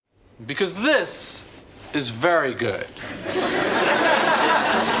Because this is very good.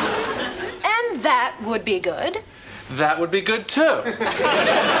 And that would be good. That would be good too.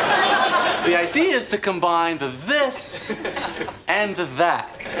 The idea is to combine the this and the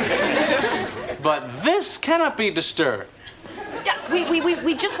that. But this cannot be disturbed. Yeah,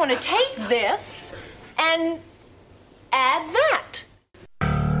 we just want to take this and add that.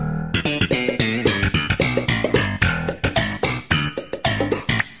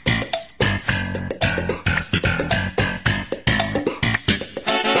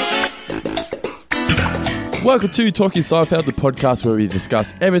 Welcome to Talking Seinfeld, the podcast where we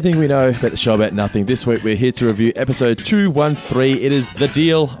discuss everything we know about the show about nothing. This week we're here to review episode 213. It is The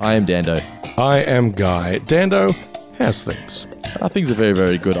Deal. I am Dando. I am Guy. Dando, how's things? Things are very,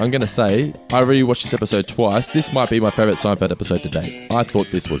 very good. I'm going to say, I already watched this episode twice. This might be my favourite Seinfeld episode to date. I thought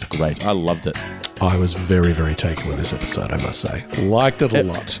this was great. I loved it. I was very, very taken with this episode, I must say. Liked it a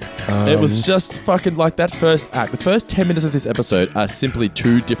lot. It was just fucking like that first act. The first 10 minutes of this episode are simply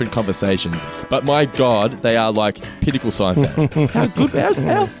two different conversations. But my God, they are like pinnacle Seinfeld. How good,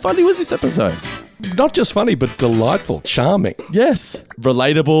 how funny was this episode? Not just funny, but delightful, charming. Yes.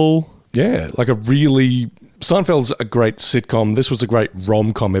 Relatable. Yeah, like a really... Seinfeld's a great sitcom. This was a great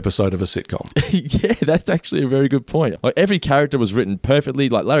rom-com episode of a sitcom. Yeah, that's actually a very good point. Like every character was written perfectly.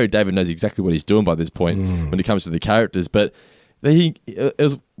 Like Larry David knows exactly what he's doing by this point when it comes to the characters. But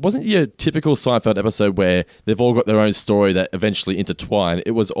wasn't your typical Seinfeld episode where they've all got their own story that eventually intertwine.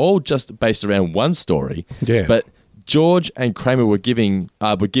 It was all just based around one story. Yeah. But George and Kramer were given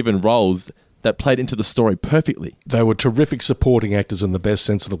roles that played into the story perfectly. They were terrific supporting actors in the best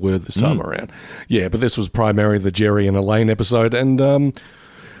sense of the word this time around. Yeah, but this was primarily the Jerry and Elaine episode. And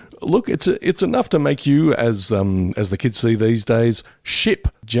look, it's enough to make you, as the kids see these days, ship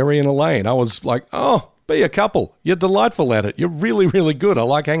Jerry and Elaine. I was like, oh, be a couple. You're delightful at it. You're really, really good. I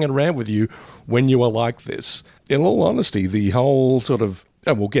like hanging around with you when you are like this. In all honesty, the whole sort of,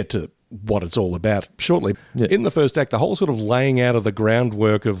 and we'll get to what it's all about shortly. Yeah. In the first act, the whole sort of laying out of the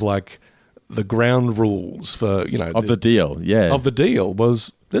groundwork of like, the ground rules for, of the deal, yeah. Of the deal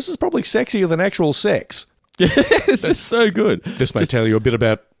was, this is probably sexier than actual sex. This is so good. This may tell you a bit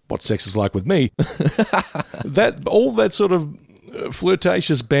about what sex is like with me. All that sort of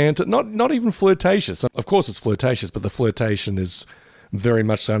flirtatious banter, not even flirtatious. Of course it's flirtatious, but the flirtation is very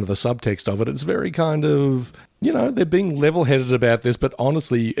much so under the subtext of it. It's very kind of, they're being level-headed about this, but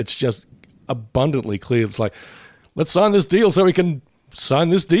honestly, it's just abundantly clear. It's like, let's sign this deal so we can sign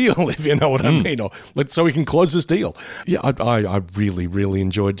this deal, if you know what I mean, or so we can close this deal. Yeah, I really, really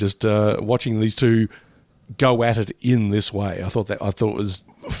enjoyed just watching these two go at it in this way. I thought it was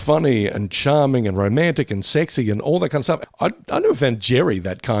funny and charming and romantic and sexy and all that kind of stuff. I never found Jerry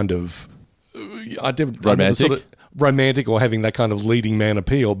that kind of romantic or having that kind of leading man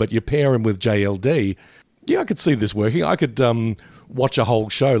appeal. But you pair him with JLD, yeah, I could see this working. I could watch a whole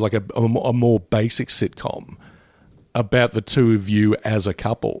show like a more basic sitcom about the two of you as a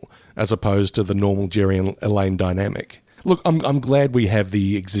couple, as opposed to the normal Jerry and Elaine dynamic. Look, I'm glad we have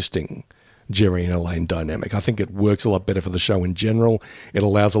the existing Jerry and Elaine dynamic. I think it works a lot better for the show in general. It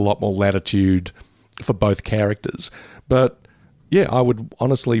allows a lot more latitude for both characters. But yeah, I would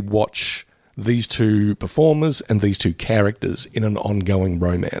honestly watch these two performers and these two characters in an ongoing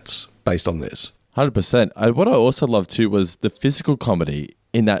romance based on this. 100%. What I also loved too was the physical comedy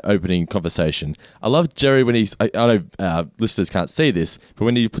in that opening conversation. I love Jerry when I know listeners can't see this, but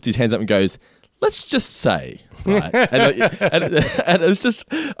when he puts his hands up and goes, let's just say, right? and it was just,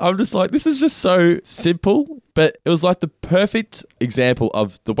 I'm just like, this is just so simple, but it was like the perfect example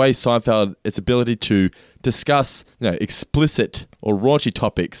of the way Seinfeld, its ability to discuss, explicit or raunchy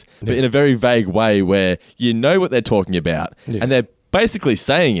topics, but in a very vague way where you know what they're talking about, and they're basically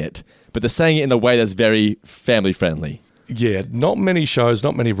saying it, but they're saying it in a way that's very family friendly. Yeah, not many shows,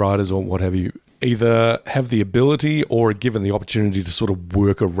 not many writers or what have you, either have the ability or are given the opportunity to sort of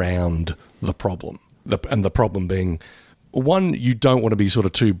work around the problem. And the problem being, one, you don't want to be sort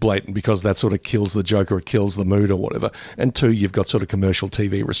of too blatant because that sort of kills the joke or it kills the mood or whatever. And two, you've got sort of commercial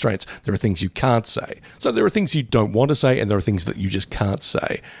TV restraints. There are things you can't say. So there are things you don't want to say and there are things that you just can't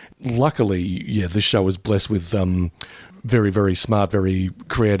say. Luckily, yeah, this show is blessed with very, very smart, very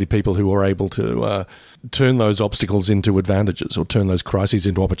creative people who are able to turn those obstacles into advantages or turn those crises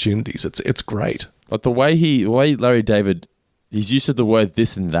into opportunities. It's great. Like the way Larry David, his use of the word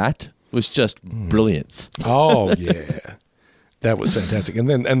this and that was just brilliance. Oh yeah, that was fantastic. And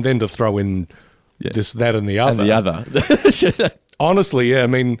then to throw in this, that, and the other. And the other. Honestly, yeah. I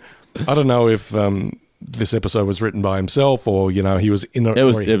mean, I don't know if this episode was written by himself or he was in. It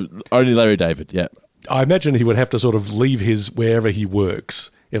was only Larry David. Yeah. I imagine he would have to sort of leave his wherever he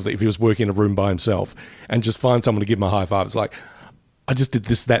works if he was working in a room by himself, and just find someone to give him a high five. It's like, I just did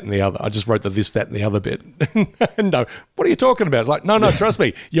this, that, and the other. I just wrote the this, that, and the other bit. No, what are you talking about? It's like, no, trust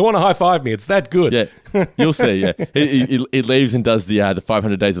me. You want to high five me. It's that good. Yeah, you'll see, yeah. He leaves and does the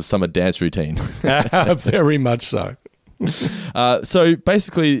 500 Days of Summer dance routine. Very much so. So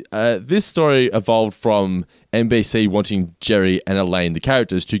basically, this story evolved from NBC wanting Jerry and Elaine, the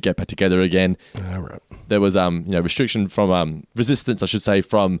characters, to get back together again. All right. There was restriction from resistance, I should say,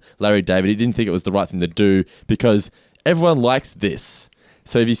 from Larry David. He didn't think it was the right thing to do because everyone likes this.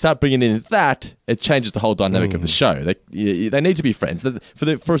 So if you start bringing in that, it changes the whole dynamic of the show. They need to be friends.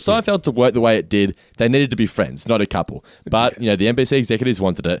 For Seinfeld to work the way it did, they needed to be friends, not a couple. But the NBC executives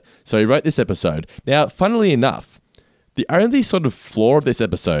wanted it, so he wrote this episode. Now, funnily enough, the only sort of flaw of this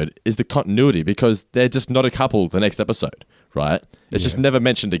episode is the continuity because they're just not a couple the next episode, right? It's just never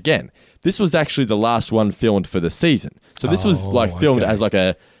mentioned again. This was actually the last one filmed for the season. So this was filmed as like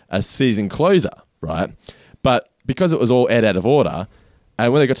a season closer, right? But because it was all aired out of order,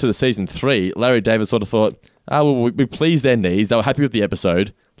 and when they got to the season 3, Larry David sort of thought, we pleased their needs. They were happy with the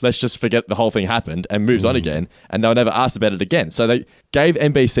episode. Let's just forget the whole thing happened and moves on again. And they were never asked about it again. So they gave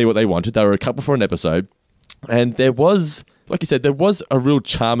NBC what they wanted. They were a couple for an episode. And there was, like you said, there was a real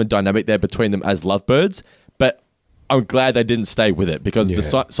charm and dynamic there between them as lovebirds, but I'm glad they didn't stay with it because the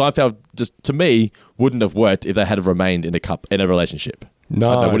Seinfeld, just to me, wouldn't have worked if they had remained in a relationship.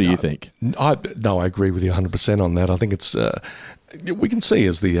 No. What do you think? I agree with you 100% on that. I think it's we can see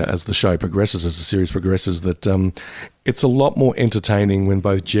as the show progresses, as the series progresses, that it's a lot more entertaining when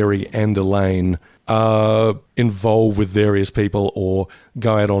both Jerry and Elaine are involved with various people or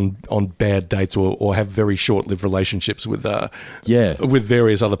go out on bad dates or have very short-lived relationships with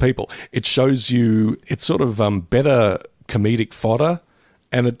various other people. It shows you it's sort of better comedic fodder.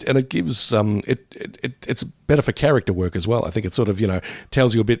 And it gives it's better for character work as well. I think it sort of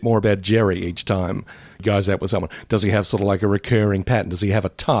tells you a bit more about Jerry each time he goes out with someone. Does he have sort of like a recurring pattern? Does he have a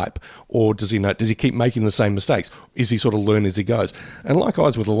type, or does he keep making the same mistakes? Is he sort of learn as he goes? And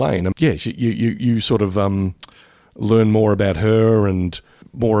likewise with Elaine, you sort of learn more about her and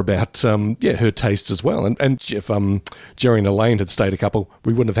more about her tastes as well. And if Jerry and Elaine had stayed a couple,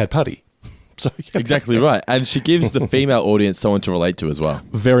 we wouldn't have had Putty. So, exactly right. And she gives the female audience someone to relate to as well.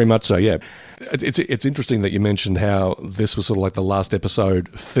 Very much so, yeah. It's interesting that you mentioned how this was sort of like the last episode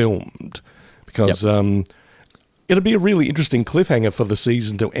filmed because it'll be a really interesting cliffhanger for the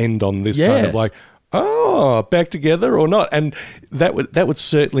season to end on this kind of like, back together or not. And that would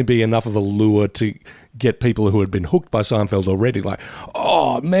certainly be enough of a lure to get people who had been hooked by Seinfeld already, like,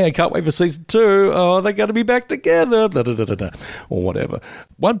 oh man, can't wait for season 2. Oh, they're going to be back together, or whatever.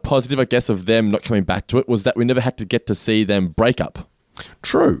 One positive, I guess, of them not coming back to it was that we never had to get to see them break up.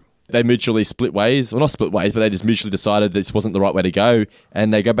 True. They mutually split ways, well, not split ways, but they just mutually decided this wasn't the right way to go,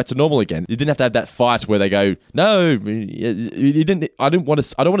 and they go back to normal again. You didn't have to have that fight where they go, no, you didn't. I don't want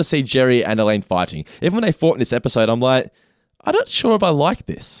to see Jerry and Elaine fighting. Even when they fought in this episode, I'm like, I'm not sure if I like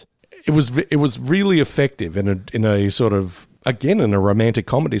this. It was really effective in a sort of, again, in a romantic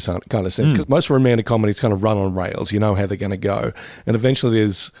comedy kind of sense, because most romantic comedies kind of run on rails. You know how they're going to go, and eventually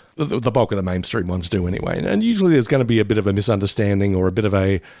there's the bulk of the mainstream ones do anyway, and usually there's going to be a bit of a misunderstanding or a bit of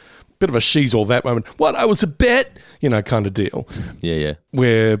a she's all that moment. What, I was a bet, kind of deal. Yeah.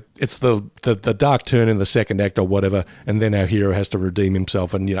 Where it's the dark turn in the second act or whatever, and then our hero has to redeem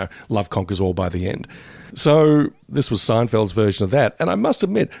himself, and love conquers all by the end. So this was Seinfeld's version of that, and I must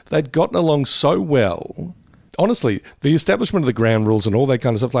admit they'd gotten along so well. Honestly, the establishment of the ground rules and all that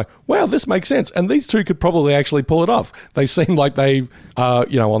kind of stuff, like, wow, this makes sense, and these two could probably actually pull it off. They seem like they are,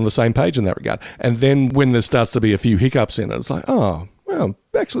 on the same page in that regard. And then when there starts to be a few hiccups in it, it's like, oh, well,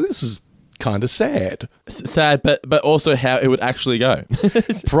 actually, this is kind of sad. Sad, but also how it would actually go.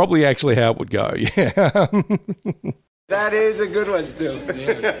 Probably actually how it would go, yeah. That is a good one, Stu.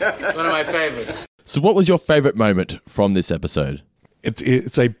 Yeah. One of my favorites. So what was your favourite moment from this episode?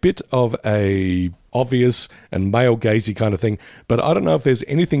 It's a bit of a obvious and male-gazy kind of thing, but I don't know if there's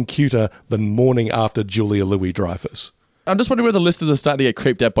anything cuter than morning after Julia Louis-Dreyfus. I'm just wondering whether the listeners are starting to get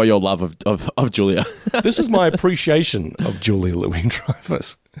creeped out by your love of Julia. This is my appreciation of Julia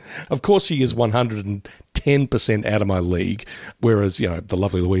Louis-Dreyfus. Of course, she is 110% out of my league, whereas, the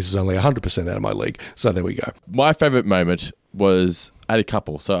lovely Louise is only 100% out of my league. So there we go. My favourite moment was at a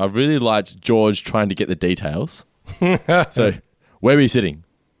couple. So I really liked George trying to get the details. So, where were you sitting?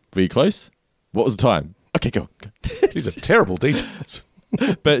 Were you close? What was the time? Okay, go. These are terrible details.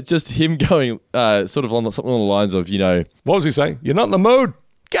 But just him going sort of on something along the lines of, what was he saying? You're not in the mood.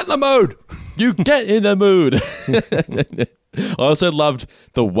 Get in the mood. You get in the mood. I also loved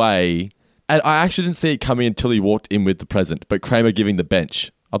the way, and I actually didn't see it coming until he walked in with the present, but Kramer giving the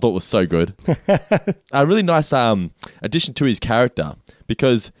bench. I thought was so good. A really nice addition to his character,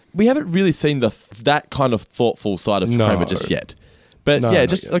 because we haven't really seen that kind of thoughtful side of Kramer just yet. But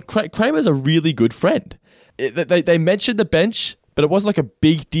Kramer's a really good friend. They mentioned the bench, but it wasn't like a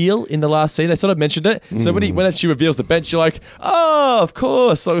big deal in the last scene. They sort of mentioned it. So when she reveals the bench, you're like, oh, of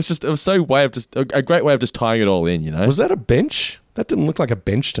course. So it was so a great way of just tying it all in, you know? Was that a bench? That didn't look like a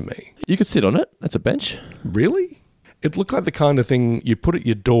bench to me. You could sit on it. That's a bench. Really? It looked like the kind of thing you put at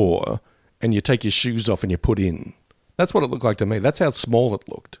your door and you take your shoes off and you put in. That's what it looked like to me. That's how small it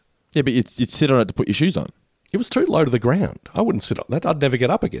looked. Yeah, but you'd sit on it to put your shoes on. It was too low to the ground. I wouldn't sit on that. I'd never get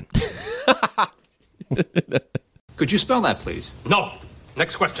up again. Could you spell that, please? No.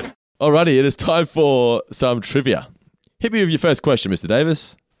 Next question. Alrighty, it is time for some trivia. Hit me with your first question, Mr.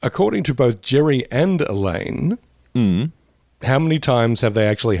 Davis. According to both Jerry and Elaine, how many times have they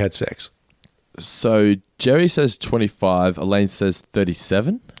actually had sex? So Jerry says 25, Elaine says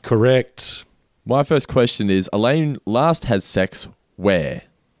 37. Correct. My first question is, Elaine last had sex where?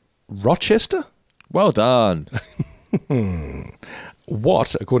 Rochester? Well done.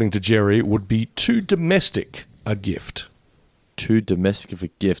 What, according to Jerry, would be too domestic a gift? Too domestic of a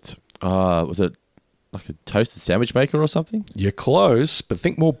gift. Was it like a toasted sandwich maker or something? You're close, but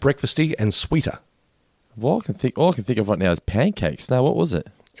think more breakfasty and sweeter. All I can think of right now is pancakes. Now, what was it?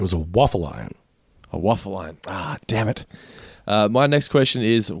 It was a waffle iron. A waffle iron. Damn it. My next question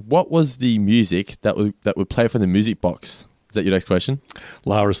is, what was the music that would play from the music box? Is that your next question?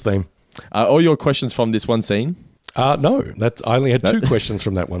 Lara's theme. All your questions from this one scene? No. I only had 2 questions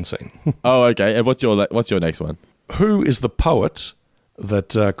from that one scene. Oh, okay. And what's your next one? Who is the poet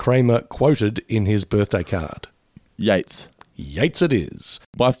that Kramer quoted in his birthday card? Yeats. Yeats it is.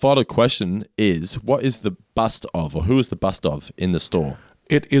 My final question is, what is the bust of, or who is the bust of in the store?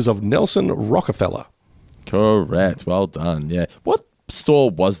 It is of Nelson Rockefeller. Correct. Well done. Yeah. What store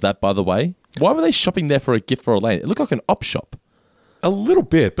was that, by the way? Why were they shopping there for a gift for Elaine? It looked like an op shop. A little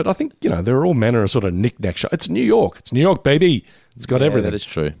bit, but I think, there are all manner of sort of knick-knack shop. It's New York. It's New York, baby. It's got everything. That is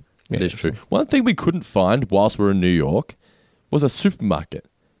true. That is true. One thing we couldn't find whilst we were in New York was a supermarket.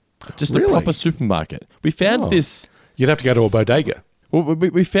 Just a proper supermarket. We found this... You'd have to go to a bodega. Well,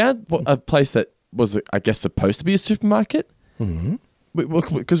 we found a place that was, I guess, supposed to be a supermarket. Mm-hmm.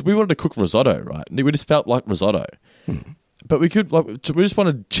 Because we wanted to cook risotto, right? We just felt like risotto. But we just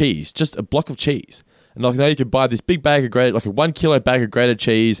wanted cheese, just a block of cheese. And now you could buy this big bag of grated, like a 1 kilo bag of grated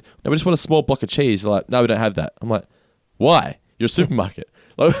cheese. No, we just want a small block of cheese. They're like, no, we don't have that. I'm like, why? You're a supermarket.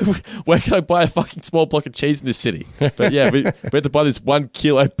 Like, where can I buy a fucking small block of cheese in this city? But yeah, we had to buy this 1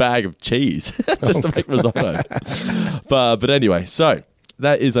 kilo bag of cheese just to make risotto. But anyway, so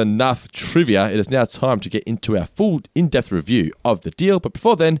that is enough trivia. It is now time to get into our full in-depth review of the deal. But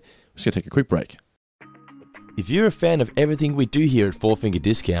before then, we're just going to take a quick break. If you're a fan of everything we do here at Four Finger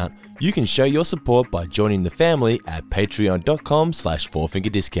Discount, you can show your support by joining the family at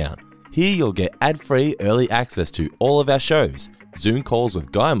patreon.com/fourfingerdiscount. Here you'll get ad-free early access to all of our shows, Zoom calls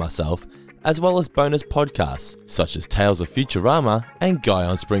with Guy and myself, as well as bonus podcasts such as Tales of Futurama and Guy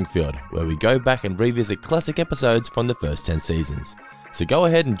on Springfield, where we go back and revisit classic episodes from the first 10 seasons. So go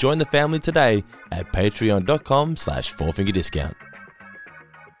ahead and join the family today at patreon.com/fourfingerdiscount.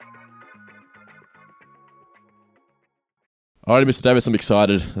 Alrighty, Mr. Davis, I'm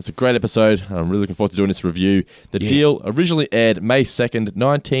excited. It's a great episode. I'm really looking forward to doing this review. The deal originally aired May 2nd,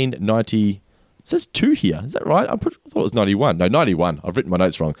 1990. It says 2 here. Is that right? I thought it was 91. No, 91. I've written my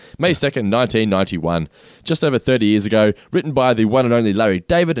notes wrong. May 2nd, 1991. Just over 30 years ago. Written by the one and only Larry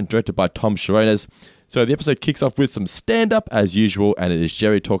David and directed by Tom Sharonas. So the episode kicks off with some stand-up as usual, and it is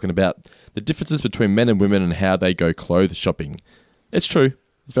Jerry talking about the differences between men and women and how they go clothes shopping. It's true.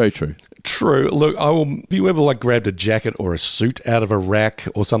 It's very true. True. Look, have you ever grabbed a jacket or a suit out of a rack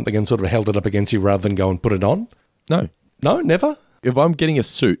or something and sort of held it up against you rather than go and put it on? No. No, never? If I'm getting a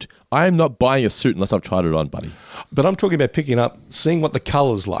suit, I am not buying a suit unless I've tried it on, buddy. But I'm talking about picking up, seeing what the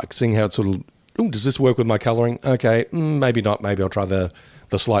colour's like, seeing how it sort of, does this work with my colouring? Okay, maybe not. Maybe I'll try the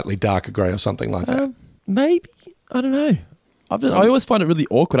slightly darker grey or something like that. Maybe. I don't know. I always find it really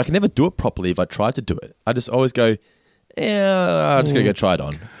awkward. I can never do it properly if I try to do it. I just always go, I'm just going to go try it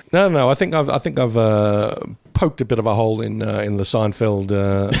on. No. I think I've poked a bit of a hole in the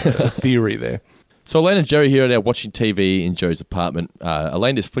Seinfeld theory there. So Elaine and Jerry here are now watching TV in Jerry's apartment.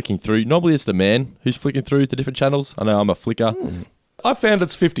 Elaine is flicking through. Normally it's the man who's flicking through the different channels. I know I'm a flicker. I found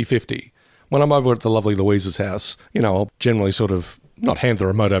it's 50-50. When I'm over at the lovely Louisa's house, I'll generally sort of not hand the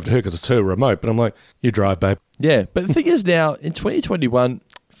remote over to her because it's her remote, but I'm like, you drive, babe. Yeah, but the thing is now, in 2021,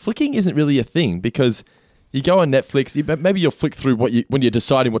 flicking isn't really a thing because you go on Netflix, maybe you'll flick through when you're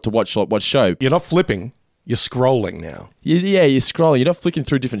deciding what to watch, like what show. You're not flipping. You're scrolling now. Yeah, you're scrolling. You're not flicking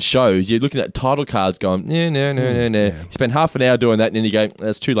through different shows. You're looking at title cards going, no. You spend half an hour doing that, and then you go,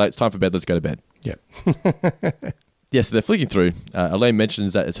 it's too late. It's time for bed. Let's go to bed. Yep. Yeah, so they're flicking through. Elaine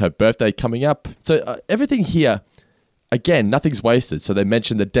mentions that it's her birthday coming up. So everything here, again, nothing's wasted. So they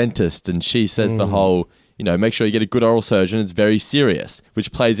mention the dentist, and she says the whole, make sure you get a good oral surgeon. It's very serious,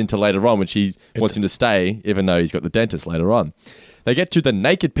 which plays into later on when she wants him to stay, even though he's got the dentist later on. They get to the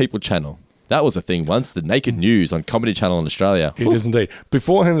Naked People channel. That was a thing once, the Naked News on Comedy Channel in Australia. It is indeed.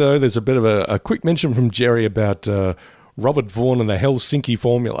 Beforehand, though, there's a bit of a quick mention from Jerry about Robert Vaughan and the Helsinki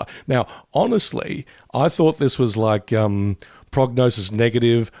formula. Now, honestly, I thought this was like Prognosis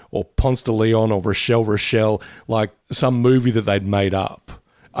Negative or Ponce de Leon or Rochelle, like some movie that they'd made up.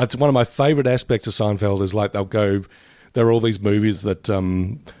 It's one of my favourite aspects of Seinfeld is like there are all these movies that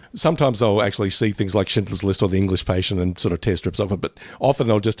sometimes they'll actually see things like Schindler's List or The English Patient and sort of tear strips off it, but often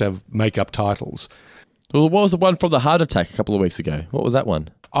they'll just have make-up titles. Well, what was the one from the Heart Attack a couple of weeks ago? What was that one?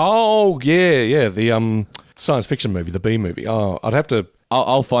 Oh, yeah, the science fiction movie, the B movie. Oh, I'd have to...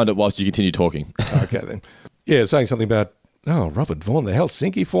 I'll find it whilst you continue talking. Okay, then. Yeah, saying something about, Robert Vaughan, the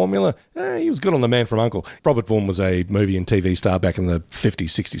Helsinki formula. He was good on The Man from U.N.C.L.E. Robert Vaughan was a movie and TV star back in the 50s,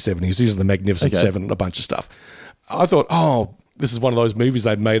 60s, 70s, using The Magnificent Seven and a bunch of stuff. I thought, this is one of those movies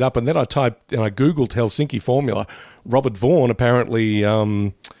they'd made up, and then I Googled Helsinki formula. Robert Vaughan apparently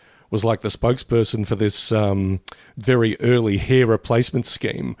was like the spokesperson for this very early hair replacement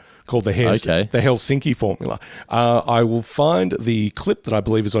scheme called the Helsinki formula. I will find the clip that I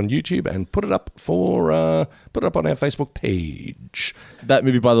believe is on YouTube and put it up on our Facebook page. That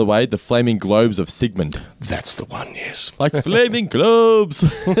movie, by the way, The Flaming Globes of Sigmund. That's the one, yes. Like flaming globes.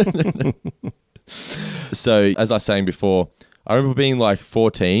 So, as I was saying before, I remember being like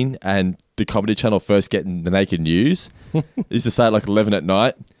 14 and the Comedy Channel first getting the Naked News. It used to say at like 11 at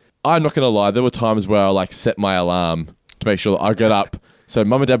night. I'm not going to lie, there were times where I like set my alarm to make sure that I get up. So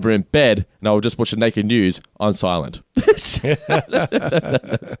mum and dad were in bed and I would just watch the Naked News on silent. You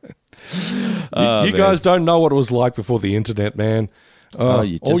guys don't know what it was like before the internet, man. All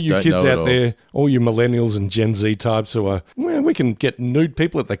you kids out there, all you millennials and Gen Z types who are, we can get nude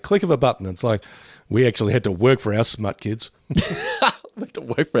people at the click of a button. It's like, we actually had to work for our smut, kids. We had to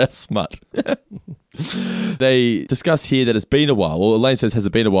work for our smut. They discuss here that it's been a while. Well, Elaine says, has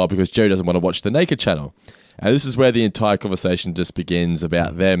it been a while because Jerry doesn't want to watch the Naked Channel. And this is where the entire conversation just begins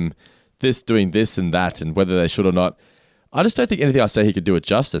about them doing this and that and whether they should or not. I just don't think anything I say he could do it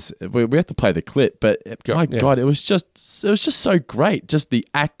justice. We have to play the clip, but God, it was just so great. Just the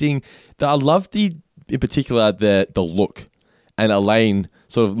acting. I loved in particular the look, and Elaine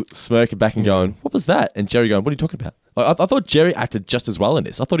sort of smirking back and going, "What was that?" And Jerry going, "What are you talking about?" I thought Jerry acted just as well in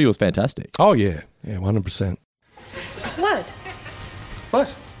this. I thought he was fantastic. Oh yeah, 100%. What? What?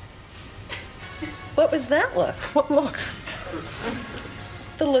 What was that look? What look?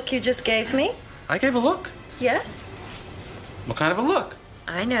 The look you just gave me? I gave a look. Yes? What kind of a look?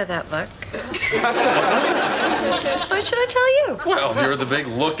 I know that look. Absolutely. Why should I tell you? Well, you're the big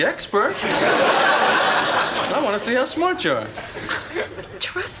look expert. I want to see how smart you are.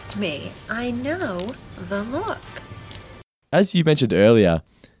 Trust me, I know the look. As you mentioned earlier,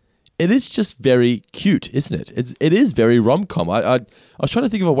 it is just very cute, isn't it? It is very rom-com. I was trying to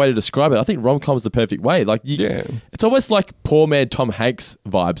think of a way to describe it. I think rom-com is the perfect way. It's almost like poor man Tom Hanks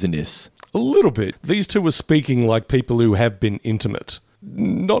vibes in this. A little bit. These two were speaking like people who have been intimate.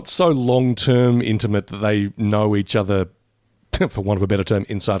 Not so long-term intimate that they know each other, for want of a better term,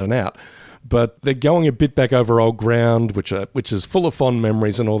 inside and out. But they're going a bit back over old ground, which is full of fond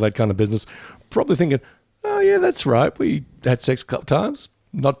memories and all that kind of business. Probably thinking, oh, yeah, that's right. We had sex a couple times.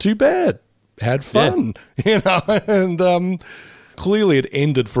 Not too bad. Had fun. Yeah. And clearly it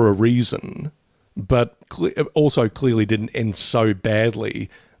ended for a reason, but also clearly didn't end so badly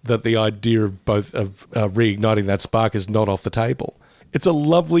that the idea of both of reigniting that spark is not off the table. It's a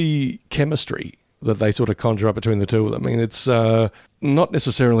lovely chemistry that they sort of conjure up between the two of them. I mean, it's not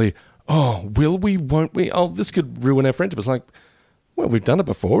necessarily, will we, won't we? Oh, this could ruin our friendship. It's like, well, we've done it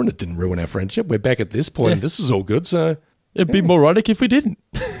before and it didn't ruin our friendship. We're back at this point and this is all good, so... It'd be moronic if we didn't.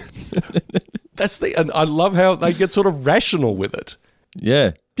 And I love how they get sort of rational with it.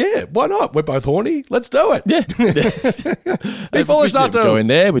 Yeah. Yeah, why not? We're both horny. Let's do it. Yeah. Be foolish not to. Go in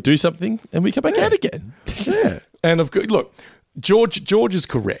there, we do something, and we come back out again. Yeah. And look, George is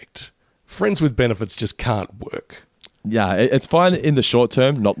correct. Friends with benefits just can't work. Yeah, it's fine in the short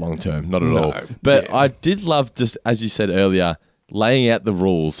term, not long term, not at all. But yeah. I did love, just as you said earlier, laying out the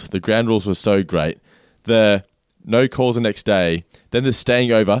rules. The ground rules were so great. The no calls the next day, then the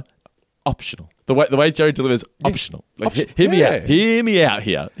staying over, optional. The way Jerry delivers, optional. Like, hear me out. Hear me out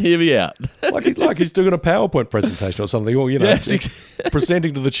here. Hear me out. like he's doing a PowerPoint presentation or something, or Yes,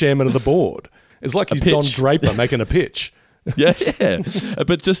 presenting to the chairman of the board. It's like he's Don Draper making a pitch. Yeah.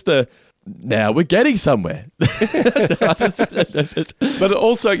 But just now we're getting somewhere. But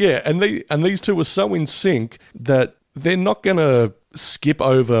also, and these two were so in sync that they're not going to skip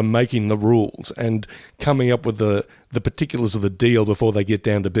over making the rules and coming up with the particulars of the deal before they get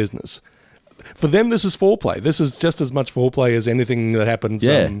down to business. For them, this is foreplay. This is just as much foreplay as anything that happens.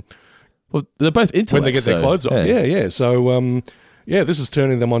 Well, they're both intellects. When they get their clothes off. Yeah. So, this is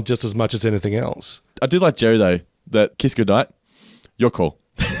turning them on just as much as anything else. I do like Jerry, though, that kiss goodnight, your call.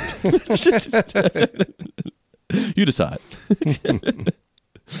 You decide.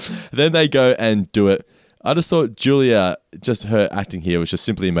 Then they go and do it. I just thought Julia, just her acting here was just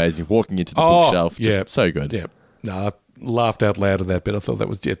simply amazing. Walking into the bookshelf, just so good. Yeah. No, I laughed out loud at that bit. I thought that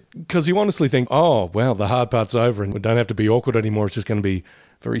was because you honestly think, oh, wow, the hard part's over and we don't have to be awkward anymore. It's just going to be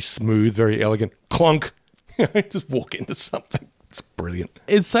very smooth, very elegant. Clunk. Just walk into something. It's brilliant.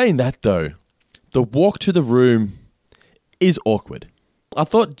 In saying that, though, the walk to the room is awkward. I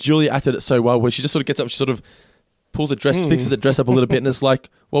thought Julia acted it so well where she just sort of gets up, she sort of pulls the dress, fixes the dress up a little bit, and it's like,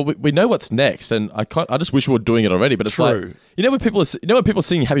 well, we know what's next, and I just wish we were doing it already. But it's like, when people are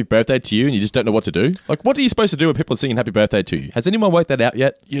singing "Happy Birthday" to you, and you just don't know what to do. Like, what are you supposed to do when people are singing "Happy Birthday" to you? Has anyone worked that out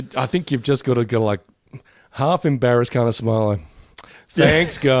yet? I think you've just got to go like half embarrassed kind of smile. Like,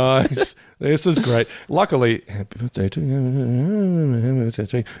 thanks, guys. This is great. Luckily, happy birthday to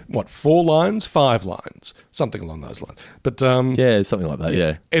you. What, 4 lines? 5 lines? Something along those lines. But yeah, something like that,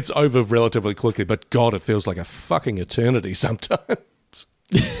 yeah. It's over relatively quickly, but God, it feels like a fucking eternity sometimes.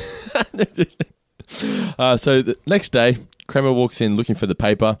 So the next day, Kramer walks in looking for the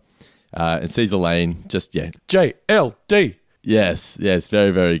paper and sees Elaine. JLD. Yes,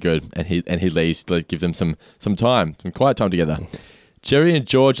 very, very good. And he leaves to give them some quiet time together. Jerry and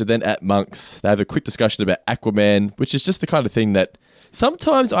George are then at Monk's. They have a quick discussion about Aquaman, which is just the kind of thing that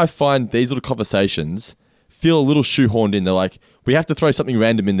sometimes I find these little conversations feel a little shoehorned in. They're like, we have to throw something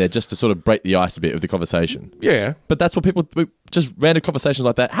random in there just to sort of break the ice a bit of the conversation. Yeah. But that's what just random conversations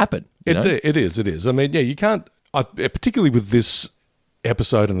like that happen. It is. I mean, you can't, particularly with this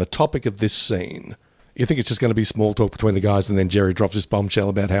episode and the topic of this scene, you think it's just going to be small talk between the guys, and then Jerry drops this bombshell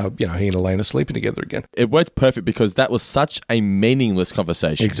about how, he and Elaine are sleeping together again. It worked perfect because that was such a meaningless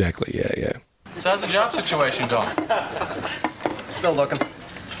conversation. Exactly, yeah. So how's the job situation going? Still looking.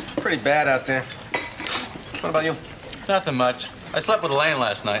 Pretty bad out there. What about you? Nothing much. I slept with Elaine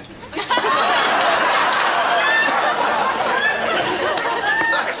last night.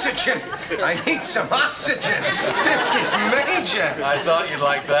 Oxygen! I need some oxygen! This is major! I thought you'd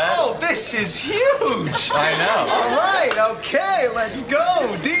like that. Oh, this is huge! I know. All right, okay, let's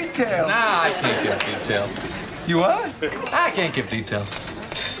go. Details. Nah, I can't give details. You what? I can't give details.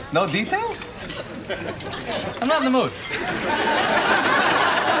 No details? I'm not in the mood.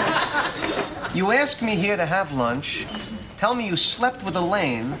 You ask me here to have lunch, tell me you slept with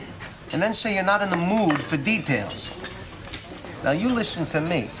Elaine, and then say you're not in the mood for details. Now, you listen to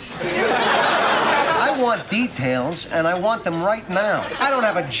me. I want details, and I want them right now. I don't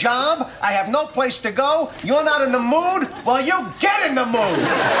have a job. I have no place to go. You're not in the mood? Well, you get in the mood.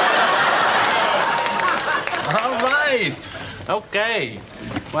 All right. Okay.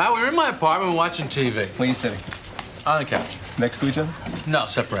 Well, we're in my apartment watching TV. Where are you sitting? On the couch. Next to each other? No,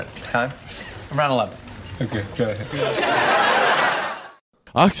 separate. Time? Around 11. Okay, go ahead.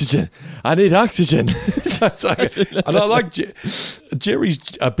 Oxygen. I need oxygen. And I like Jerry's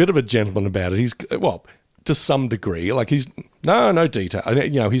a bit of a gentleman about it. He's, to some degree, like he's no detail.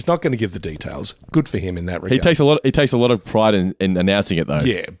 He's not going to give the details. Good for him in that regard. He takes a lot of pride in announcing it, though.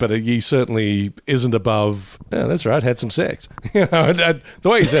 Yeah, but he certainly isn't above. Yeah, that's right. Had some sex. The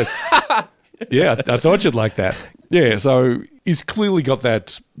way he says. Yeah, I thought you'd like that. Yeah, so he's clearly got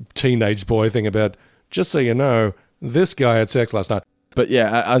that teenage boy thing about. Just so you know, this guy had sex last night. But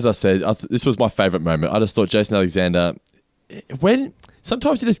yeah, as I said, this was my favourite moment. I just thought Jason Alexander,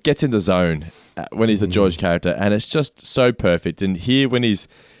 sometimes he just gets in the zone when he's a George character, and it's just so perfect. And here, when he's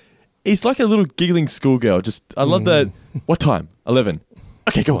like a little giggling schoolgirl. I love that. What time? 11.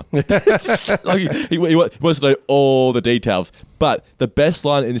 Okay, go on. He wants to know all the details. But the best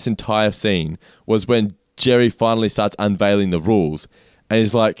line in this entire scene was when Jerry finally starts unveiling the rules, and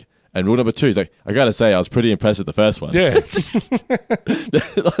he's like. And rule number 2 is like, I gotta say, I was pretty impressed with the first one. Yeah. It's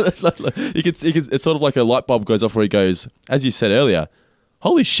sort of like a light bulb goes off where he goes, as you said earlier,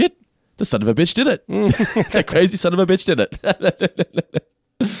 holy shit, the son of a bitch did it. That crazy son of a bitch did it.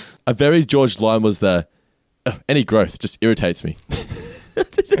 A very George line was any growth just irritates me.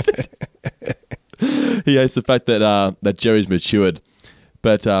 He hates the fact that that Jerry's matured.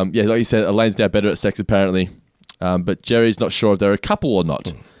 But like you said, Elaine's now better at sex apparently. But Jerry's not sure if they're a couple or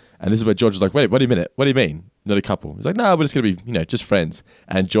not. And this is where George is like, wait a minute. What do you mean? Not a couple? He's like, no, we're just going to be, just friends.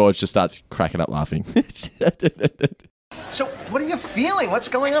 And George just starts cracking up laughing. So, what are you feeling? What's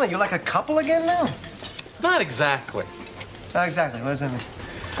going on? Are you like a couple again now? Not exactly. Not exactly. What does that mean?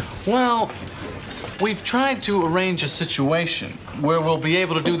 Well, we've tried to arrange a situation where we'll be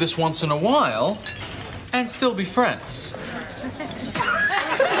able to do this once in a while and still be friends.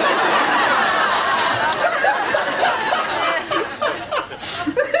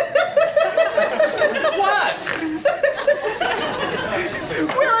 What?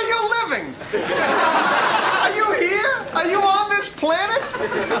 Where are you living? Are you here? Are you on this planet?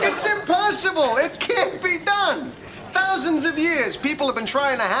 It's impossible. It can't be done. Thousands of years, people have been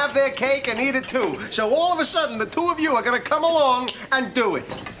trying to have their cake and eat it too. So all of a sudden, the two of you are going to come along and do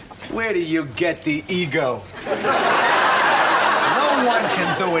it. Where do you get the ego? No one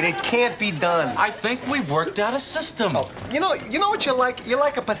can do it. It can't be done. I think we've worked out a system. Oh, you know what you're like? You're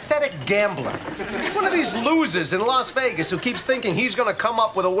like a pathetic gambler. One of these losers in Las Vegas who keeps thinking he's going to come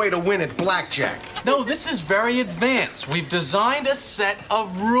up with a way to win at blackjack. No, this is very advanced. We've designed a set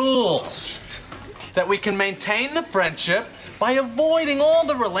of rules that we can maintain the friendship by avoiding all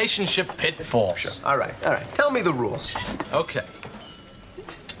the relationship pitfalls. Sure. All right. Tell me the rules. Okay.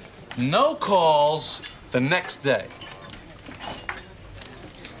 No calls the next day.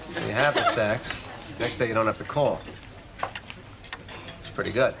 So you have the sex. Next day you don't have to call. It's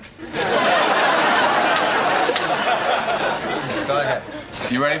pretty good. Go ahead.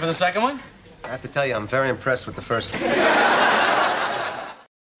 You ready for the second one? I have to tell you, I'm very impressed with the first one.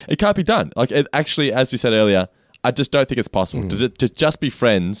 It can't be done. Like, it actually, as we said earlier, I just don't think it's possible to just be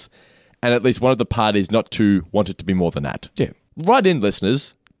friends and at least one of the parties not to want it to be more than that. Yeah. Write in,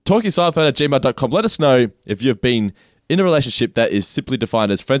 listeners. TalkingSciFi@gmail.com. Let us know if you've been in a relationship that is simply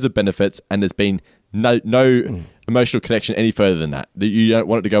defined as friends with benefits and there's been no emotional connection any further than that. That you don't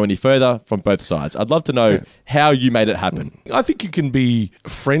want it to go any further from both sides. I'd love to know how you made it happen. I think you can be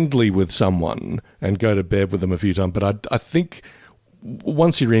friendly with someone and go to bed with them a few times, but I think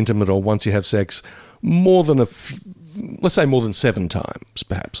once you're intimate or once you have sex, more than let's say more than 7 times,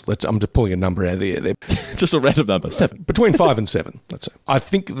 perhaps. I'm just pulling a number out of the air there. Just a random number, 7. Between 5 and 7, let's say. I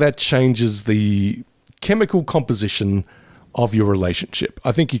think that changes the chemical composition of your relationship.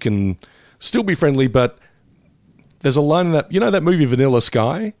 I think you can still be friendly, but there's a line in that, that movie Vanilla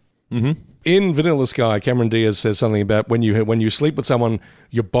Sky? Mm-hmm. In Vanilla Sky, Cameron Diaz says something about when you sleep with someone,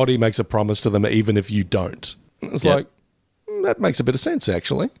 your body makes a promise to them even if you don't. It's like, that makes a bit of sense,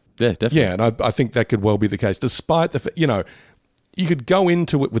 actually. Yeah, definitely. Yeah, and I think that could well be the case, despite the, you could go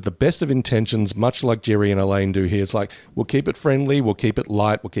into it with the best of intentions, much like Jerry and Elaine do here. It's like, we'll keep it friendly, we'll keep it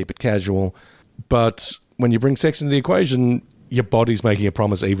light, we'll keep it casual. But when you bring sex into the equation, your body's making a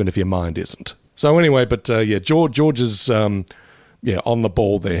promise even if your mind isn't. So anyway, but George is on the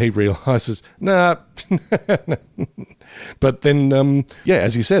ball there. He realizes, nah. But then,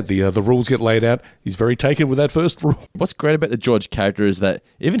 as you said, the rules get laid out. He's very taken with that first rule. What's great about the George character is that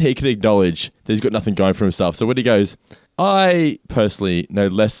even he can acknowledge that he's got nothing going for himself. So when he goes, I personally know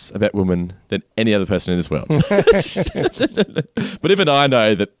less about women than any other person in this world. But even I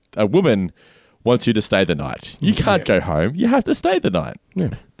know that a woman wants you to stay the night. You can't go home. You have to stay the night.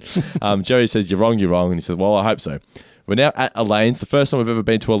 Yeah. Jerry says, you're wrong. And he says, well, I hope so. We're now at Elaine's. The first time we've ever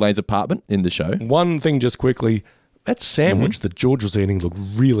been to Elaine's apartment in the show. One thing just quickly. That sandwich that George was eating looked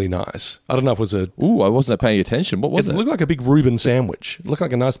really nice. I don't know if it was a... Ooh, I wasn't paying attention. What was it? It looked like a big Reuben sandwich. It looked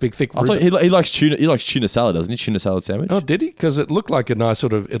like a nice big thick Reuben. I thought he likes tuna. He likes tuna salad, doesn't he? Tuna salad sandwich. Oh, did he? Because it looked like a nice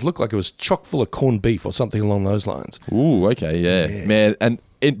sort of... It looked like it was chock full of corned beef or something along those lines. Ooh, okay, yeah. Man. And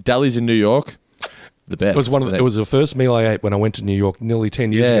Deli's in New York, the best. It was the first meal I ate when I went to New York nearly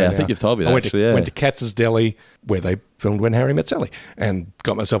 10 years ago. Yeah, I think you've told me that. I went to Katz's Deli, where they filmed When Harry Met Sally, and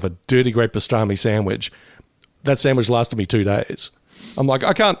got myself a dirty great pastrami sandwich. That sandwich lasted me 2 days. I'm like,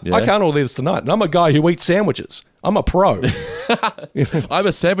 I can't order this tonight. And I'm a guy who eats sandwiches. I'm a pro. I'm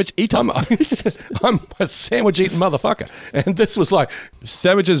a sandwich eater. I'm a sandwich eating motherfucker. And this was like...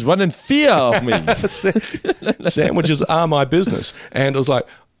 Sandwiches run in fear of me. Sandwiches are my business. And it was like,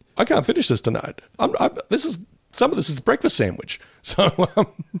 I can't finish this tonight. Some of this is breakfast sandwich. So,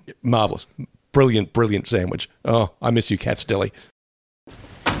 marvelous. Brilliant sandwich. Oh, I miss you, Katz's Deli.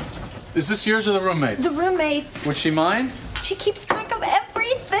 Is this yours or the roommate's? The roommate's. Was she mine? She keeps track of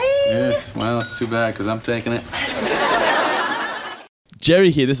everything. Yeah, well, that's too bad because I'm taking it.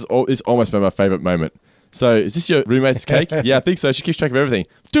 Jerry here, this is almost my favourite moment. So, is this your roommate's cake? Yeah, I think so. She keeps track of everything.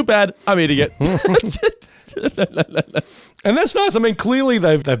 Too bad, I'm eating it. And that's nice. I mean, clearly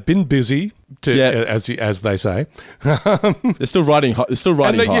they've been busy, as they say. They're still riding high. They're still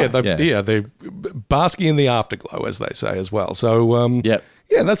riding high. They're basking in the afterglow, as they say, as well. So,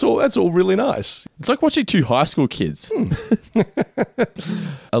 yeah, that's all really nice. It's like watching two high school kids.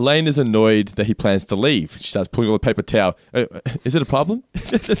 Elaine is annoyed that he plans to leave. She starts pulling on the paper towel. Is it a problem?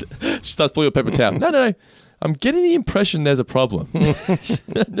 She starts pulling on the paper towel. No. I'm getting the impression there's a problem. This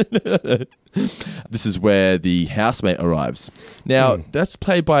is where the housemate arrives. Now, that's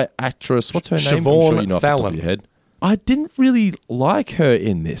played by actress, what's her name? Siobhan Fallon. Your head. I didn't really like her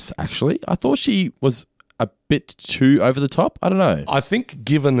in this, actually. I thought she was a bit too over the top. I don't know. I think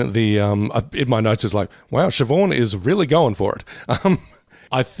given the, in my notes is like, wow, Siobhan is really going for it.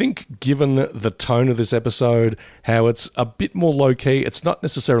 I think given the tone of this episode, how it's a bit more low-key, it's not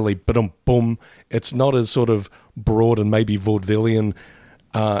necessarily boom, it's not as sort of broad and maybe vaudevillian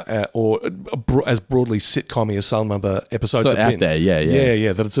or as broadly sitcom-y as some other episodes have been. Out there,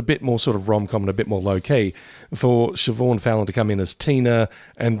 yeah. That it's a bit more sort of rom-com and a bit more low-key. For Siobhan Fallon to come in as Tina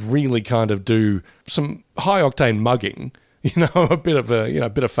and really kind of do some high-octane mugging, a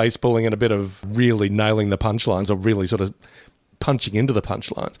bit of face-pulling and a bit of really nailing the punchlines or really sort of punching into the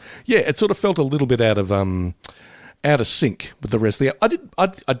punchlines. Yeah, it sort of felt a little bit out of sync with the rest of the. I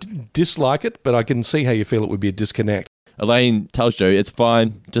didn't dislike it, but I can see how you feel it would be a disconnect. Elaine tells Joey, it's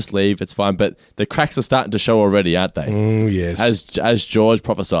fine, just leave, it's fine. But the cracks are starting to show already, aren't they? Yes. As George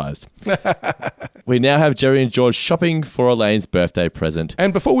prophesized. We now have Jerry and George shopping for Elaine's birthday present.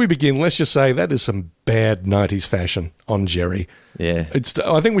 And before we begin, let's just say that is some bad 90s fashion on Jerry. Yeah.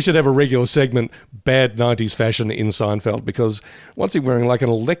 I think we should have a regular segment, bad 90s fashion in Seinfeld, because what's he wearing? Like an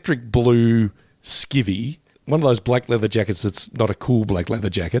electric blue skivvy, one of those black leather jackets that's not a cool black leather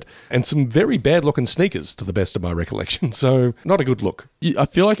jacket, and some very bad-looking sneakers, to the best of my recollection. So, not a good look. I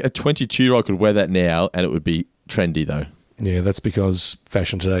feel like a 22-year-old could wear that now, and it would be trendy, though. Yeah, that's because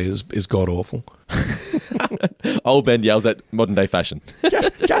fashion today is god-awful. Old Ben yells at modern-day fashion.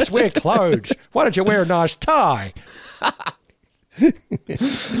 Just wear clothes. Why don't you wear a nice tie?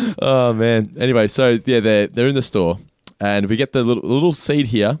 Oh, man. Anyway, so, yeah, they're in the store, and we get the little seed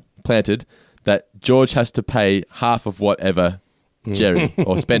here planted that George has to pay half of whatever Jerry,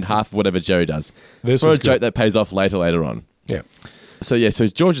 or spend half of whatever Jerry does. This for a was joke good. that pays off later on. Yeah. So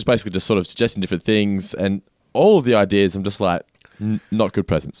George is basically just sort of suggesting different things, and all of the ideas, I'm just like, not good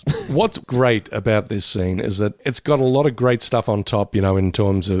presents. What's great about this scene is that it's got a lot of great stuff on top, in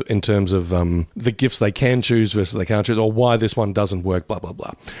terms of the gifts they can choose versus they can't choose, or why this one doesn't work, blah blah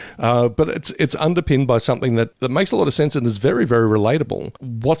blah. But it's underpinned by something that makes a lot of sense and is very, very relatable.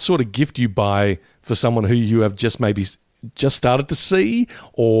 What sort of gift you buy for someone who you have just started to see,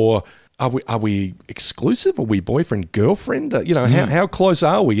 or are we exclusive? Are we boyfriend girlfriend? How close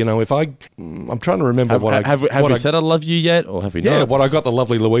are we? If I'm trying to remember have we said I love you yet, or have we not? Yeah, what I got the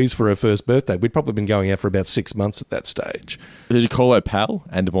lovely Louise for her first birthday. We'd probably been going out for about 6 months at that stage. Did you call her pal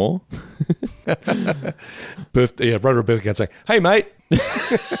and more? Wrote her a birthday card saying, "Hey mate."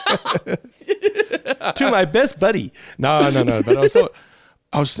 To my best buddy. No. But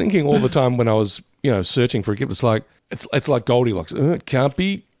I was thinking all the time when I was searching for a gift. It's like Goldilocks. It can't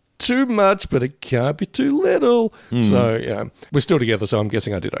be too much, but it can't be too little. So, we're still together, so I'm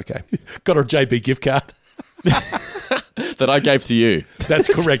guessing I did okay. Got her a JB gift card. That I gave to you. That's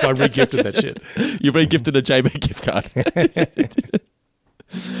correct. I re-gifted that shit. You re-gifted a JB gift card.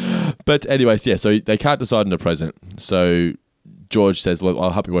 But anyways, so they can't decide on a present. So George says, look,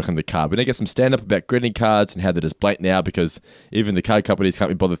 I'll help you work on the card. We then get some stand-up about greeting cards and how they're just blank now because even the card companies can't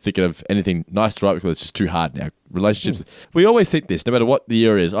be bothered thinking of anything nice to write because it's just too hard now. Relationships, we always think this, no matter what the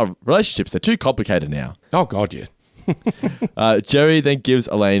year is. Relationships, they're too complicated now. Oh, God, yeah. Jerry then gives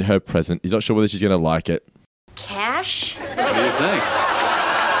Elaine her present. He's not sure whether she's going to like it. Cash? What do you think?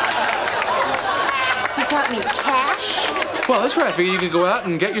 You got me cash? Well, that's right. I figure you can go out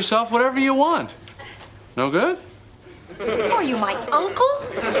and get yourself whatever you want. No good? Are you my uncle?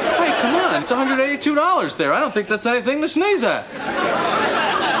 Hey, come on. It's $182 there. I don't think that's anything to sneeze at.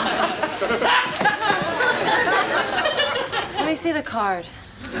 Let me see the card.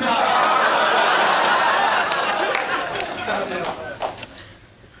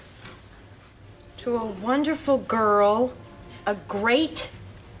 To a wonderful girl, a great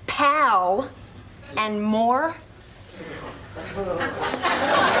pal, and more.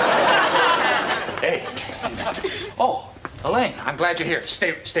 Hey. Oh, Elaine, I'm glad you're here.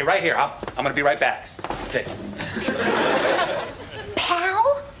 Stay right here. I'm going to be right back. Stay.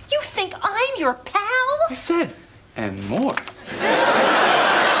 Pal? You think I'm your pal? I said, and more.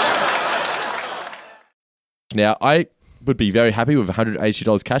 Now, I would be very happy with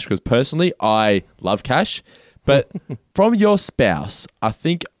 $180 cash because personally, I love cash. But from your spouse, I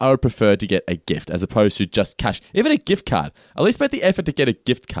think I would prefer to get a gift as opposed to just cash. Even a gift card. At least make the effort to get a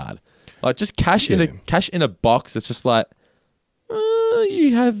gift card. Like just cash in a box. It's just like,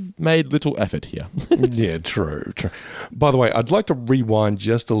 you have made little effort here. Yeah, true. By the way, I'd like to rewind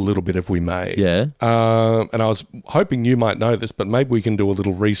just a little bit if we may. Yeah. And I was hoping you might know this, but maybe we can do a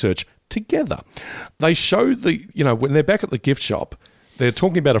little research together. They show when they're back at the gift shop, they're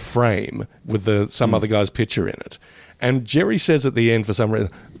talking about a frame with some other guy's picture in it. And Jerry says at the end, for some reason,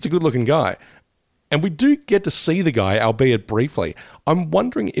 it's a good looking guy. And we do get to see the guy, albeit briefly. I'm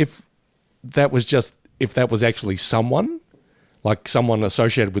wondering if that was actually someone, like someone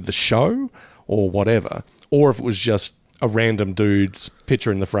associated with the show or whatever, or if it was just a random dude's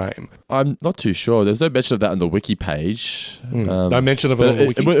picture in the frame. I'm not too sure. There's no mention of that on the wiki page. No mention of it on the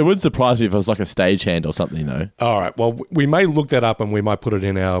wiki? It wouldn't surprise me if it was like a stagehand or something, All right. Well, we may look that up and we might put it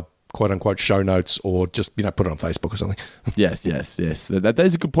in our quote-unquote show notes or just, put it on Facebook or something. Yes. That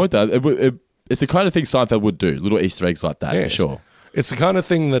is a good point, though. It's the kind of thing Seinfeld would do, little Easter eggs like that, Yes. for sure. It's the kind of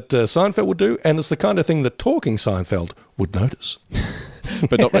thing that Seinfeld would do, and it's the kind of thing that Talking Seinfeld would notice.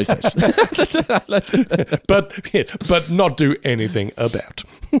 But not research. but not do anything about.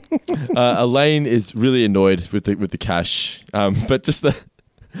 Elaine is really annoyed with the cash, but just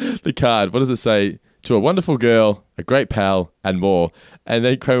the card. What does it say? To a wonderful girl, a great pal, and more. And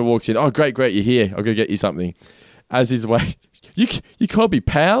then Kramer walks in. Oh, great, you're here. I'm gonna get you something. As he's away, you called me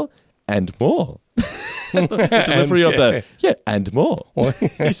pal and more. The delivery of and more.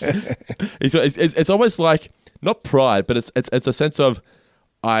 It's almost like not pride, but it's a sense of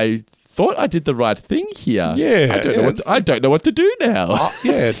I thought I did the right thing here. Yeah, I don't know what to do now.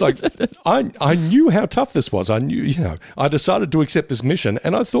 It's like I knew how tough this was. I knew, I decided to accept this mission,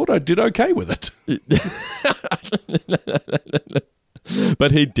 and I thought I did okay with it.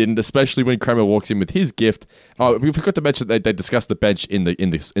 But he didn't, especially when Kramer walks in with his gift. Oh, we forgot to mention they discussed the bench in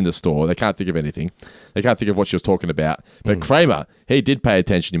the store. They can't think of anything. They can't think of what she was talking about. But Kramer, he did pay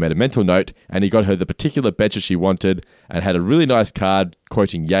attention. He made a mental note, and he got her the particular bench that she wanted, and had a really nice card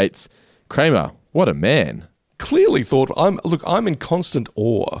quoting Yates. Kramer, what a man! Clearly thought. I'm in constant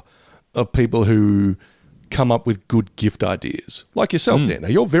awe of people who come up with good gift ideas, like yourself, Dan. Now,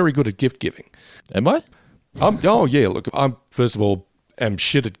 you're very good at gift giving. Am I? Oh yeah. Look, I'm first of all am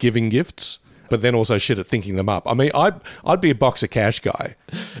shit at giving gifts, but then also shit at thinking them up. I mean, I'd be a box of cash guy.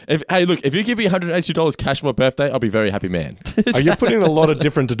 If you give me $180 cash for my birthday, I'll be a very happy man. You put in a lot of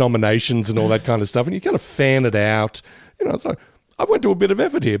different denominations and all that kind of stuff, and you kind of fan it out. So I went to a bit of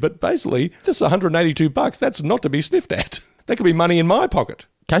effort here, but basically, this is $182. That's not to be sniffed at. That could be money in my pocket.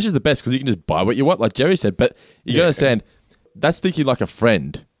 Cash is the best because you can just buy what you want, like Jerry said. But you gotta understand, that's thinking like a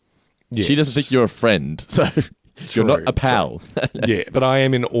friend. Yes. She doesn't think you're a friend, so you're not a pal. Yeah, but I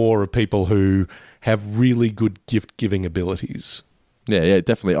am in awe of people who have really good gift-giving abilities. Yeah,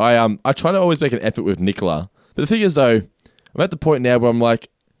 definitely. I try to always make an effort with Nicola. But the thing is, though, I'm at the point now where I'm like,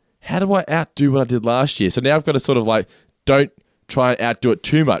 how do I outdo what I did last year? So now I've got to sort of like, don't try and outdo it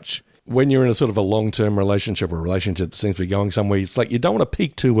too much. When you're in a sort of a long-term relationship or a relationship that seems to be going somewhere, it's like you don't want to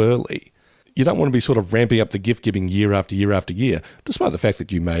peak too early. You don't want to be sort of ramping up the gift giving year after year after year, despite the fact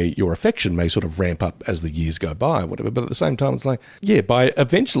that your affection may sort of ramp up as the years go by or whatever. But at the same time, it's like, by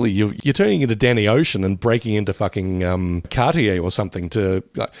eventually you're turning into Danny Ocean and breaking into fucking Cartier or something to,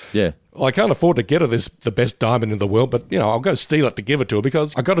 well, I can't afford to get her the best diamond in the world, but, I'll go steal it to give it to her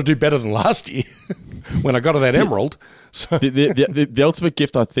because I got to do better than last year when I got her that emerald. So the ultimate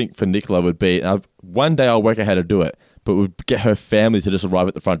gift, I think, for Nicola would be, one day I'll work out how to do it, but we'd get her family to just arrive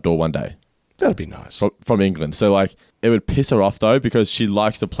at the front door one day. That'd be nice. From England. So, it would piss her off, though, because she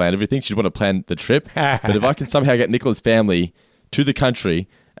likes to plan everything. She'd want to plan the trip. But if I can somehow get Nicola's family to the country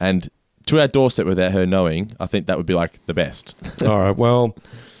and to our doorstep without her knowing, I think that would be, the best. All right. Well,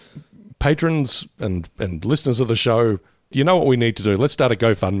 patrons and listeners of the show, you know what we need to do. Let's start a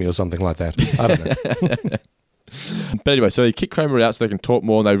GoFundMe or something like that. I don't know. But anyway, so they kick Kramer out so they can talk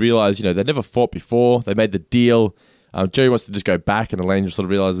more, and they realise, they never fought before. They made the deal. Jerry wants to just go back, and Elaine just sort of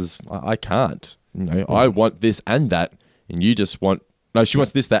realises, I can't. I want this and that, and you just want... No, she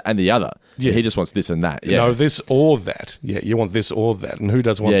wants this, that, and the other. Yeah. He just wants this and that. Yeah. No, this or that. Yeah, you want this or that. And who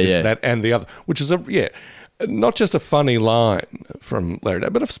does want this, that, and the other? Which is, not just a funny line from Larry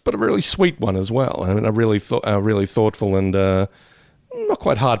David, but a really sweet one as well. I mean, a really thoughtful and not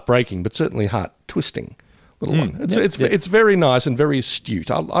quite heartbreaking, but certainly heart-twisting little one. It's very nice and very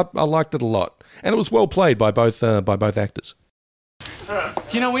astute. I liked it a lot. And it was well played by both actors.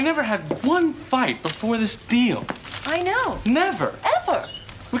 We never had one fight before this deal. I know. Never. Ever.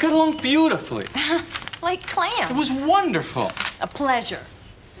 We got along beautifully. Like clams. It was wonderful. A pleasure.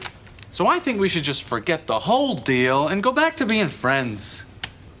 So I think we should just forget the whole deal and go back to being friends.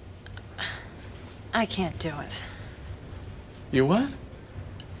 I can't do it. You what?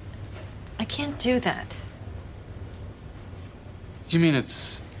 I can't do that. You mean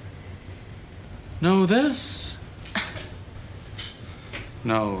it's... no this?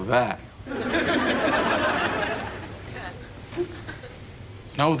 No that.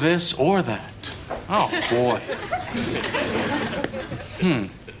 No this or that. Oh, boy.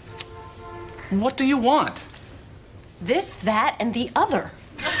 What do you want? This, that, and the other.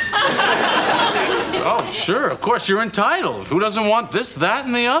 Oh, sure, of course, you're entitled. Who doesn't want this, that,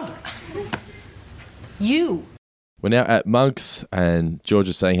 and the other? You. We're now at Monk's, and George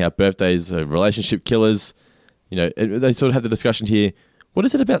is saying how birthdays are relationship killers. You know, they sort of have the discussion here. What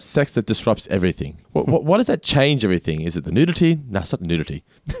is it about sex that disrupts everything? What does that change everything? Is it the nudity? No, it's not the nudity.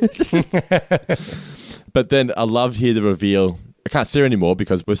 But then I loved here the reveal. I can't see her anymore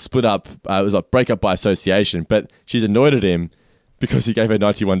because we're split up. It was like breakup by association, but she's annoyed at him because he gave her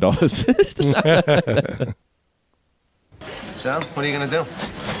 $91. So, what are you gonna do?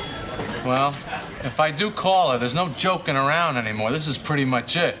 Well, if I do call her, there's no joking around anymore. This is pretty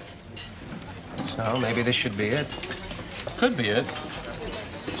much it. So, maybe this should be it. Could be it.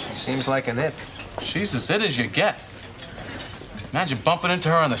 She seems like an it. She's as it as you get. Imagine bumping into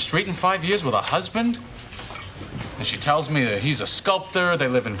her on the street in 5 years with a husband. And she tells me that he's a sculptor, they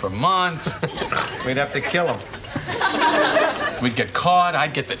live in Vermont. We'd have to kill him. We'd get caught,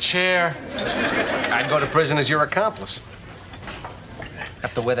 I'd get the chair. I'd go to prison as your accomplice.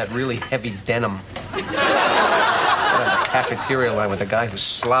 Have to wear that really heavy denim. Get on the cafeteria line with the guy who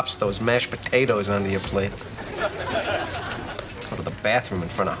slops those mashed potatoes onto your plate. Go to the bathroom in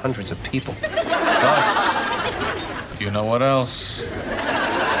front of hundreds of people. Plus, you know what else? You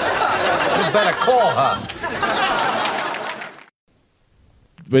better call her.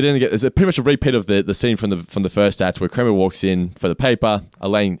 We're going to get, it's pretty much a repeat of the scene from the first act where Kramer walks in for the paper,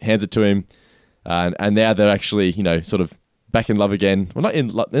 Elaine hands it to him, and now they're actually, you know, sort of back in love again. Well, not in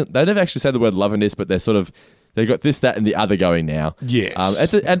love. They never actually say the word love in this, but they've got this, that, and the other going now.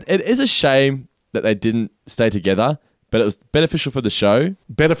 Yes. And it is a shame that they didn't stay together, but it was beneficial for the show.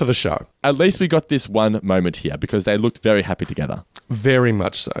 Better for the show. At least we got this one moment here because they looked very happy together. Very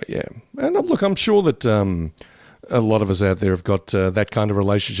much so, yeah. And look, I'm sure that a lot of us out there have got that kind of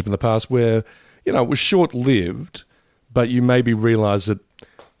relationship in the past where, you know, it was short-lived, but you maybe realise that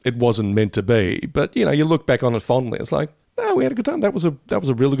it wasn't meant to be. But, you know, you look back on it fondly. It's like, no, we had a good time. That was a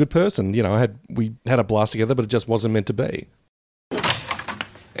really good person. You know, we had a blast together, but it just wasn't meant to be.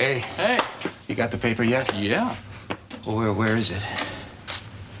 Hey. Hey. You got the paper yet? Yeah. Where is it?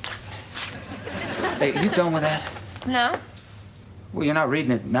 Hey, you done with that? No? Well, you're not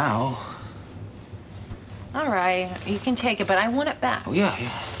reading it now. All right, you can take it, but I want it back. Oh, yeah.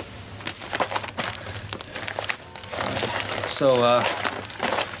 So,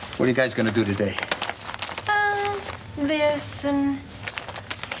 what are you guys gonna do today? This and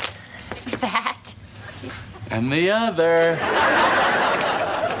that. And the other.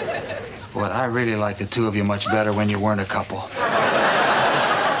 Well, I really liked the two of you much better when you weren't a couple.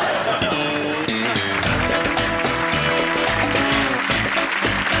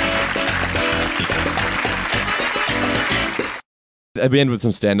 We end with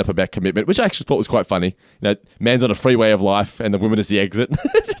some stand-up about commitment, which I actually thought was quite funny. You know, man's on a freeway of life and the woman is the exit.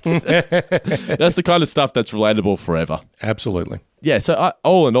 That's the kind of stuff that's relatable forever. Absolutely. Yeah, so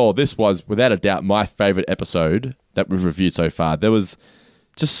all in all, this was, without a doubt, my favourite episode that we've reviewed so far. There was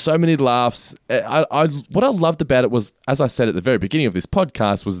just so many laughs. What I loved about it was, as I said at the very beginning of this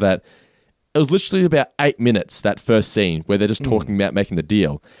podcast, was that it was literally about 8 minutes, that first scene, where they're just talking about making the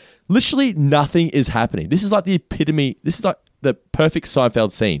deal. Literally nothing is happening. This is like the epitome. This is like the perfect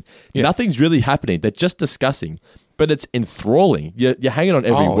Seinfeld scene. Yeah. Nothing's really happening. They're just discussing, but it's enthralling. You're hanging on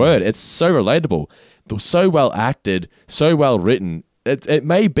every word. It's so relatable. So well acted, so well written. It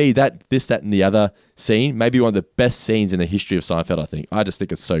may be that this, that, and the other scene may be one of the best scenes in the history of Seinfeld, I think. I just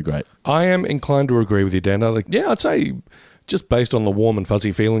think it's so great. I am inclined to agree with you, Dan. I'd say just based on the warm and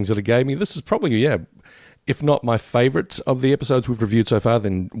fuzzy feelings that it gave me, this is probably, if not my favourite of the episodes we've reviewed so far,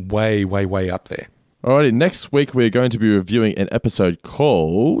 then way, way, way up there. Alrighty, next week we're going to be reviewing an episode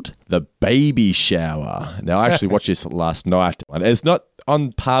called The Baby Shower. Now, I actually watched this last night, and it's not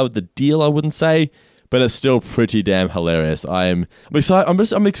on par with the deal, I wouldn't say, but it's still pretty damn hilarious. I'm excited.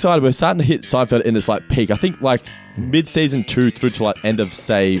 I'm excited. We're starting to hit Seinfeld in its like peak. I think like mid-season 2 through to like end of,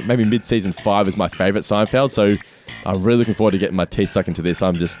 say, maybe mid-season 5 is my favourite Seinfeld, so I'm really looking forward to getting my teeth stuck into this.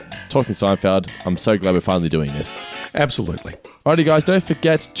 I'm just talking Seinfeld. I'm so glad we're finally doing this. Absolutely. Alrighty, guys, don't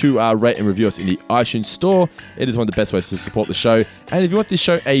forget to rate and review us in the iTunes store. It is one of the best ways to support the show. And if you want this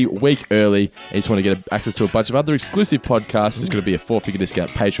show a week early and you just want to get access to a bunch of other exclusive podcasts, there's going to be a 4-figure discount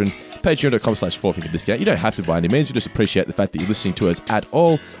Patreon. Patreon.com/4-figure discount. You don't have to by any means. We just appreciate the fact that you're listening to us at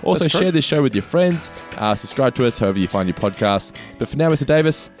all. Also, share this show with your friends. Subscribe to us however you find your podcasts. But for now, Mr.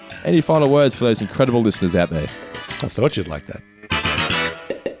 Davis, any final words for those incredible listeners out there? I thought you'd like that.